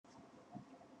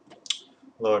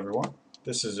Hello everyone.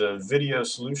 This is a video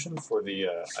solution for the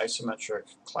isometric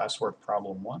classwork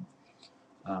problem 1.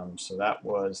 So that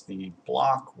was the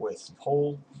block with the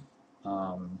hole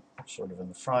sort of in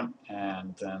the front,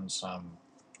 and then some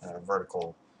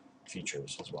vertical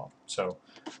features as well. So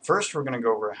first we're going to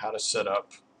go over how to set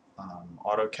up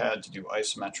AutoCAD to do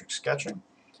isometric sketching.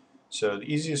 So the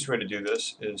easiest way to do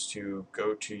this is to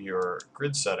go to your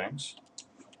grid settings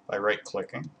by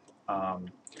right-clicking.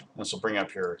 This will bring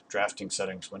up your drafting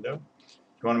settings window.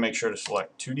 You want to make sure to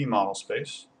select 2D model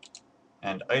space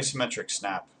and isometric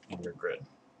snap in your grid.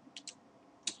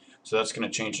 So that's going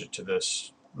to change it to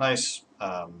this nice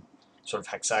sort of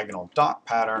hexagonal dot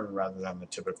pattern rather than the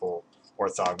typical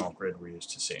orthogonal grid we're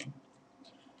used to seeing.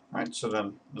 Alright, so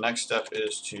then the next step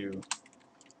is to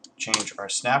change our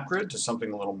snap grid to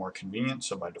something a little more convenient.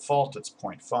 So by default it's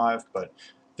 0.5, but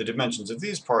the dimensions of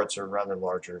these parts are rather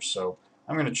larger, so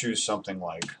I'm going to choose something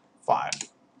like 5.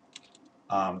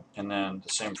 And then the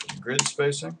same for the grid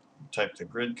spacing. Type the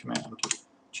grid command,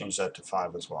 change that to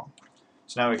 5 as well.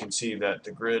 So now we can see that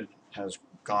the grid has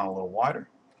gone a little wider.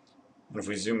 And if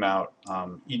we zoom out,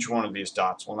 each one of these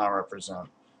dots will now represent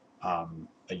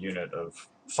a unit of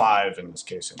 5, in this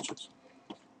case, inches.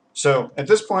 So at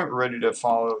this point we're ready to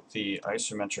follow the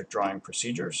isometric drawing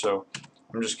procedure. So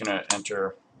I'm just going to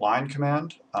enter line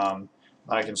command, and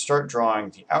I can start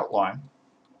drawing the outline.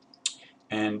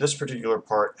 And this particular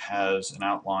part has an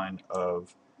outline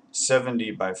of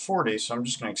 70 by 40, so I'm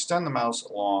just going to extend the mouse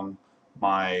along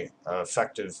my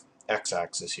effective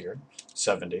x-axis here,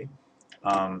 70,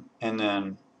 and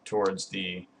then towards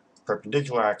the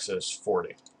perpendicular axis,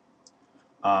 40.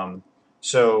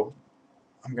 So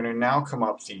I'm going to now come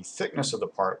up the thickness of the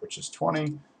part, which is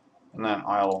 20, and then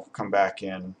I'll come back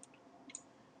in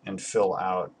and fill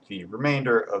out the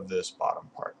remainder of this bottom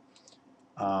part.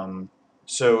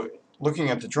 So looking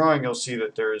at the drawing, you'll see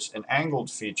that there's an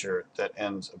angled feature that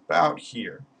ends about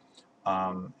here,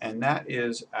 and that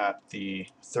is at the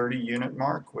 30 unit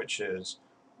mark, which is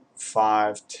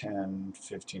 5, 10,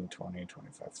 15, 20,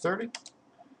 25, 30.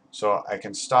 So I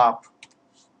can stop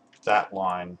that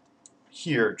line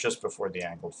here just before the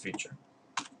angled feature.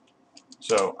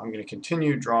 So I'm going to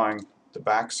continue drawing the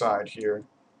back side here.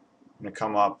 I'm going to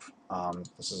come up,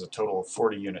 this is a total of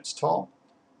 40 units tall.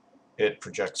 It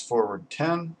projects forward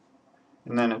 10.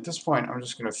 And then at this point, I'm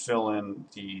just going to fill in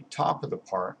the top of the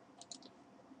part.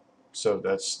 So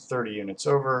that's 30 units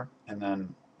over, and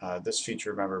then this feature,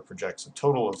 remember, projects a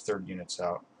total of 30 units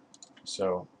out.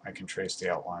 So I can trace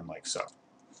the outline like so.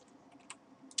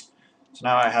 So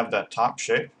now I have that top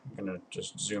shape. I'm going to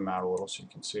just zoom out a little so you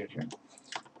can see it here.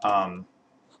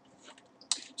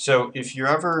 So if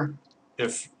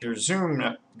your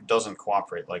zoom doesn't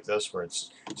cooperate like this, where it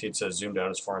says zoomed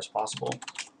out as far as possible,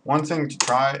 one thing to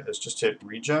try is just hit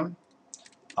Regen,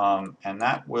 and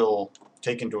that will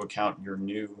take into account your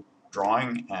new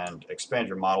drawing and expand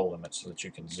your model limit so that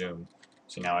you can zoom.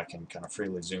 So now I can kind of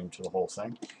freely zoom to the whole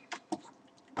thing.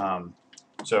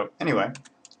 So anyway,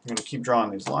 I'm going to keep drawing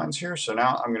these lines here. So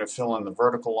now I'm going to fill in the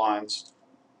vertical lines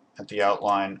at the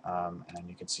outline, and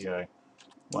you can see I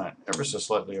went ever so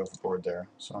slightly overboard there.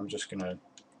 So I'm just going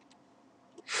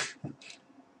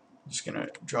to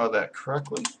draw that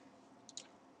correctly.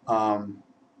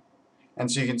 And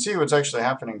so you can see what's actually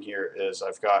happening here is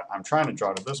I'm trying to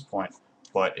draw to this point,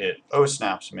 but it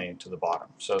O-snaps me to the bottom.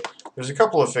 So there's a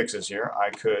couple of fixes here. I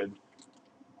could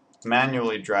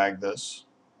manually drag this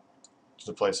to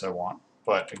the place I want,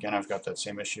 but again I've got that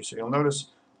same issue. So you'll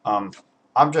notice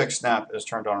object snap is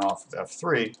turned on and off with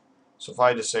F3, so if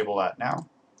I disable that now,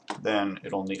 then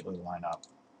it'll neatly line up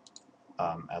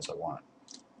as I want it.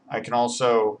 I can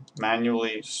also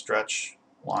manually stretch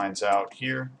lines out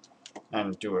here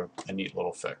and do a neat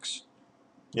little fix.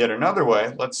 Yet another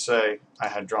way, let's say I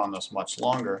had drawn this much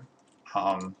longer,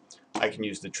 I can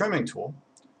use the trimming tool.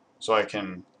 So I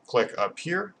can click up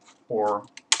here, or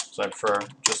as I prefer,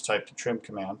 just type the trim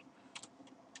command.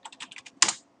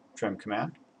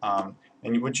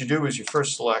 And what you do is you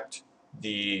first select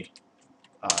the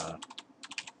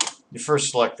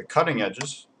cutting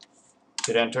edges,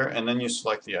 hit enter, and then you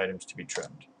select the items to be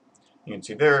trimmed. You can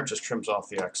see there it just trims off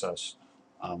the excess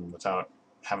without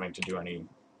having to do any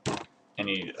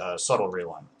subtle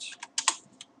realignments.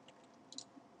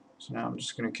 So now I'm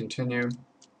just going to continue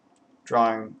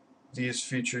drawing these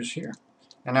features here,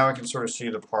 and now I can sort of see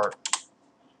the part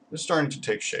is starting to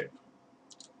take shape.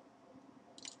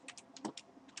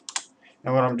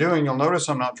 And what I'm doing, you'll notice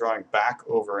I'm not drawing back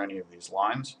over any of these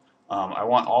lines. I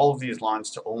want all of these lines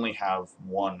to only have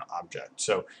one object.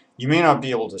 So you may not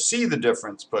be able to see the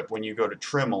difference, but when you go to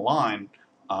trim a line,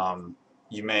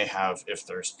 you may have, if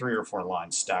there's 3 or 4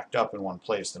 lines stacked up in one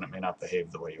place, then it may not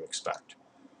behave the way you expect.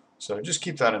 So just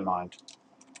keep that in mind.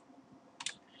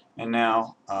 And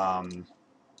now I'm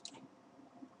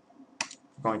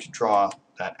going to draw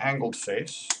that angled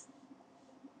face.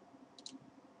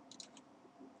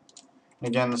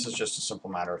 Again, this is just a simple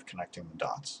matter of connecting the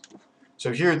dots.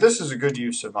 So here, this is a good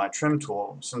use of my trim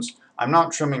tool, since I'm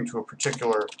not trimming to a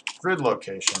particular grid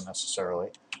location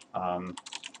necessarily.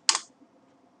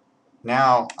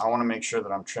 Now I want to make sure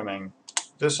that I'm trimming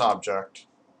this object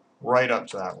right up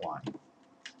to that line.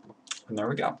 And there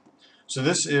we go. So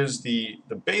this is the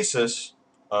basis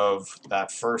of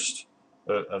that first,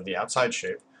 of the outside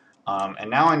shape. And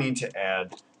now I need to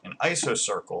add an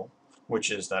isocircle,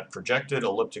 which is that projected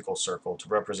elliptical circle to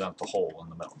represent the hole in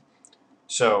the middle.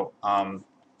 So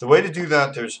the way to do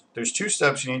that, there's 2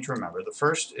 steps you need to remember. The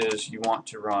first is you want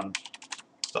to run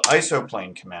the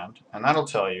isoplane command, and that'll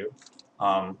tell you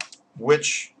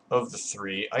which of the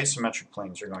 3 isometric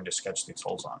planes you're going to sketch these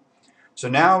holes on. So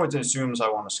now it assumes I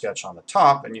want to sketch on the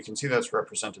top, and you can see that's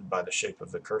represented by the shape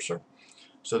of the cursor.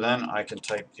 So then I can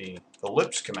type the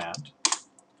ellipse command,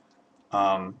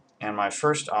 and my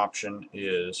first option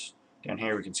is, down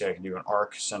here we can see I can do an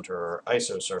arc, center, or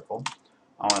isocircle.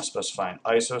 I want to specify an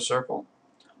isocircle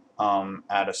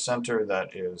at a center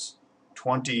that is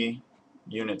 20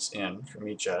 units in from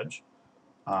each edge.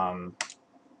 And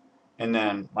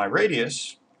then my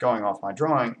radius, going off my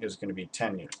drawing, is going to be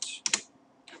 10 units.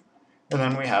 And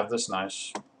then we have this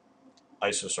nice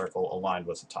isocircle aligned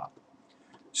with the top.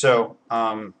 So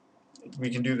we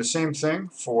can do the same thing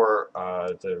for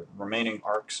the remaining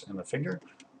arcs in the figure.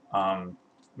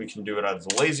 We can do it either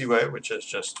the lazy way, which is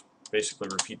just basically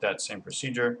repeat that same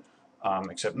procedure,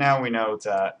 except now we know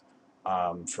that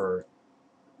for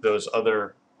those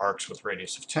other arcs with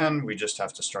radius of 10, we just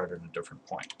have to start at a different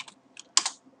point.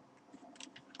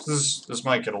 This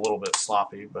might get a little bit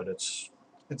sloppy, but it's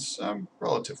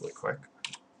relatively quick.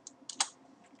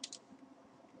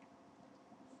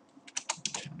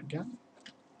 10 again.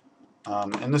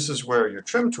 And this is where your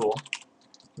trim tool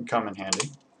can come in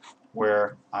handy,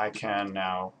 where I can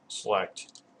now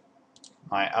select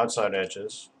my outside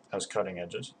edges as cutting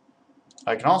edges.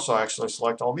 I can also actually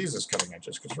select all these as cutting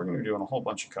edges, because we're going to be doing a whole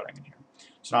bunch of cutting in here.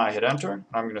 So now I hit enter, and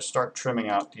I'm going to start trimming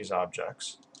out these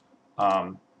objects.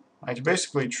 I can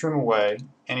basically trim away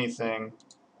anything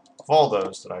of all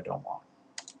those that I don't want.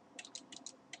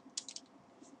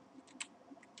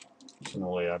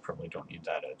 Similarly, I probably don't need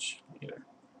that edge either.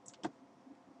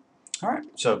 Alright,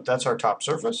 so that's our top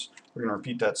surface. We're going to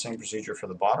repeat that same procedure for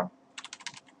the bottom,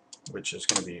 which is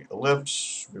going to be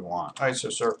ellipse. We want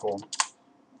isocircle.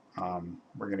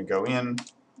 We're going to go in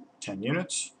 10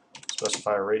 units,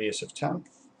 specify a radius of 10,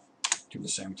 do the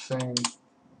same thing,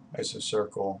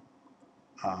 isocircle.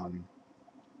 Then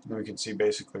we can see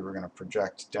basically we're going to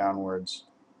project downwards.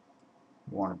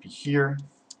 We want to be here,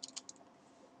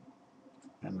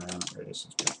 and then radius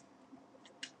of 10.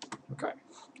 Okay.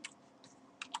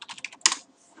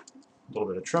 A little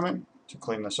bit of trimming to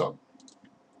clean this up.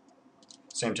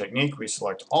 Same technique, we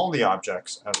select all the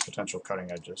objects as potential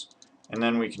cutting edges, and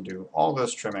then we can do all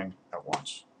this trimming at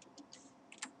once.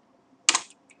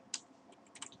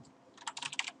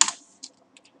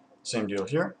 Same deal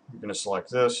here. I'm going to select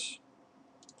this,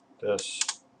 this.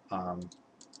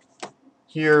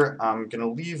 Here I'm going to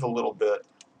leave a little bit.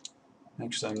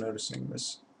 Actually, I'm noticing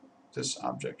this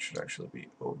object should actually be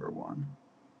over 1.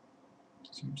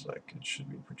 Seems like it should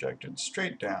be projected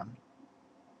straight down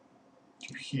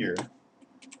to here.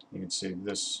 You can see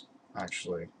this,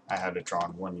 actually, I had it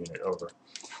drawn 1 unit over.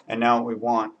 And now what we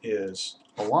want is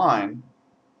a line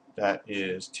that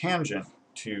is tangent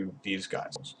to these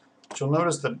guys. But you'll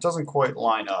notice that it doesn't quite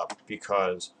line up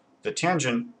because the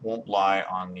tangent won't lie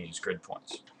on these grid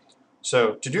points.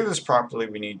 So to do this properly,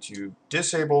 we need to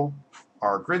disable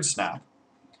our grid snap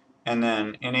and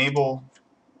then enable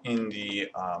in the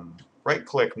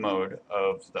right-click mode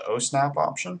of the OSnap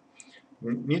option.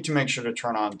 We need to make sure to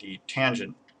turn on the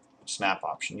tangent snap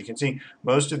option. You can see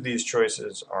most of these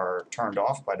choices are turned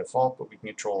off by default, but we can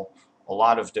control a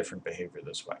lot of different behavior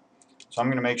this way. So I'm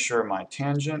going to make sure my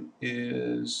tangent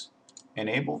is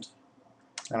enabled,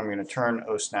 and I'm going to turn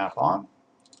OSnap on.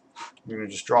 I'm going to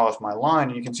just draw with my line,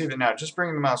 and you can see that now just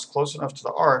bringing the mouse close enough to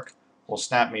the arc will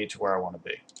snap me to where I want to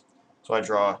be. So I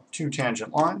draw 2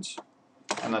 tangent lines,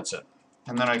 and that's it.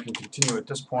 And then I can continue at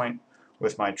this point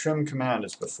with my trim command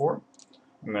as before.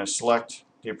 I'm going to select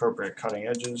the appropriate cutting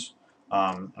edges,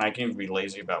 and I can even be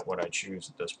lazy about what I choose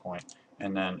at this point,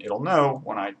 and then it'll know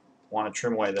when I want to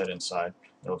trim away that inside,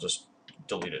 it'll just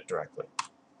delete it directly.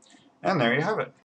 And there you have it.